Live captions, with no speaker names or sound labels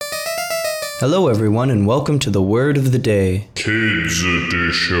Hello everyone and welcome to the word of the day. Kids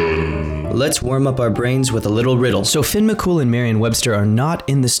Edition. Let's warm up our brains with a little riddle. So Finn McCool and Merriam-Webster are not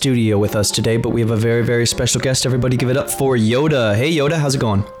in the studio with us today, but we have a very, very special guest. Everybody give it up for Yoda. Hey Yoda, how's it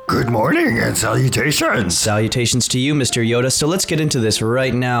going? Good morning and salutations. Salutations to you, Mr. Yoda. So let's get into this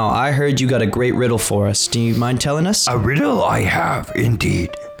right now. I heard you got a great riddle for us. Do you mind telling us? A riddle I have indeed.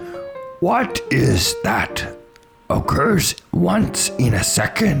 What is that occurs once in a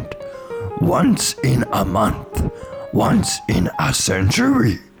second, once in a month, once in a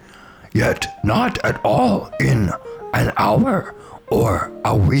century, yet not at all in an hour or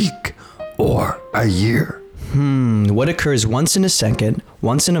a week or a year? What occurs once in a second,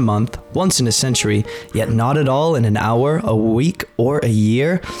 once in a month, once in a century, yet not at all in an hour, a week, or a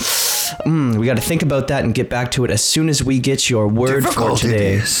year? We got to think about that and get back to it as soon as we get your word Difficult for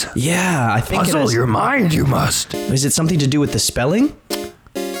today. it is. Yeah, I think Puzzle your mind, you must. Is it something to do with the spelling?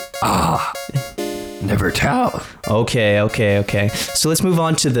 Never tell. Okay. So let's move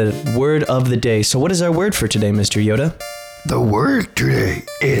on to the word of the day. So what is our word for today, Mr. Yoda? The word today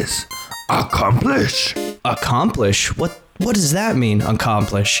is accomplish. Accomplish? What does that mean,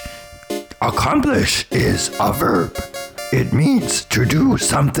 accomplish? Accomplish is a verb. It means to do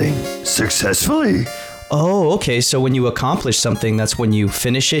something successfully. Oh, okay. So when you accomplish something, that's when you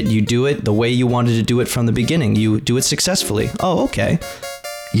finish it, you do it the way you wanted to do it from the beginning. You do it successfully. Oh, okay.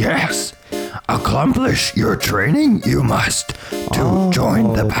 Yes. Accomplish your training, you must, to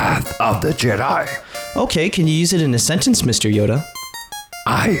join the path of the Jedi. Okay, can you use it in a sentence, Mr. Yoda?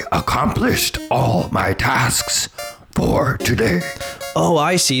 I accomplished all my tasks for today. Oh,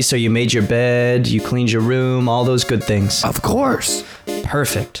 I see. So you made your bed, you cleaned your room, all those good things. Of course.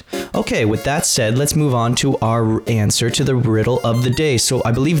 Perfect. Okay, with that said, let's move on to our answer to the riddle of the day. So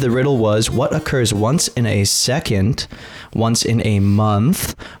I believe the riddle was, what occurs once in a second, once in a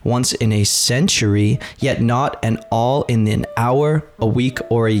month, once in a century, yet not at all in an hour, a week,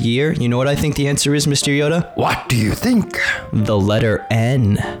 or a year? You know what I think the answer is, Mr. Yoda? What do you think? The letter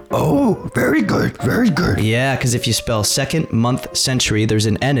N. Oh, very good, very good. Yeah, because if you spell second, month, century, there's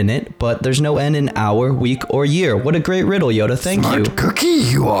an N in it, but there's no N in hour, week, or year. What a great riddle, Yoda. Thank you. Smart cookie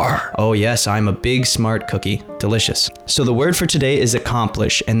you are. Oh yes, I'm a big smart cookie. Delicious. So the word for today is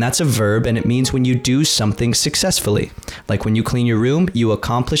accomplish, and that's a verb, and it means when you do something successfully. Like when you clean your room, you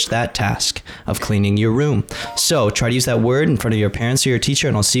accomplish that task of cleaning your room. So try to use that word in front of your parents or your teacher,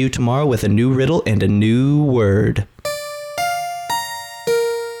 and I'll see you tomorrow with a new riddle and a new word.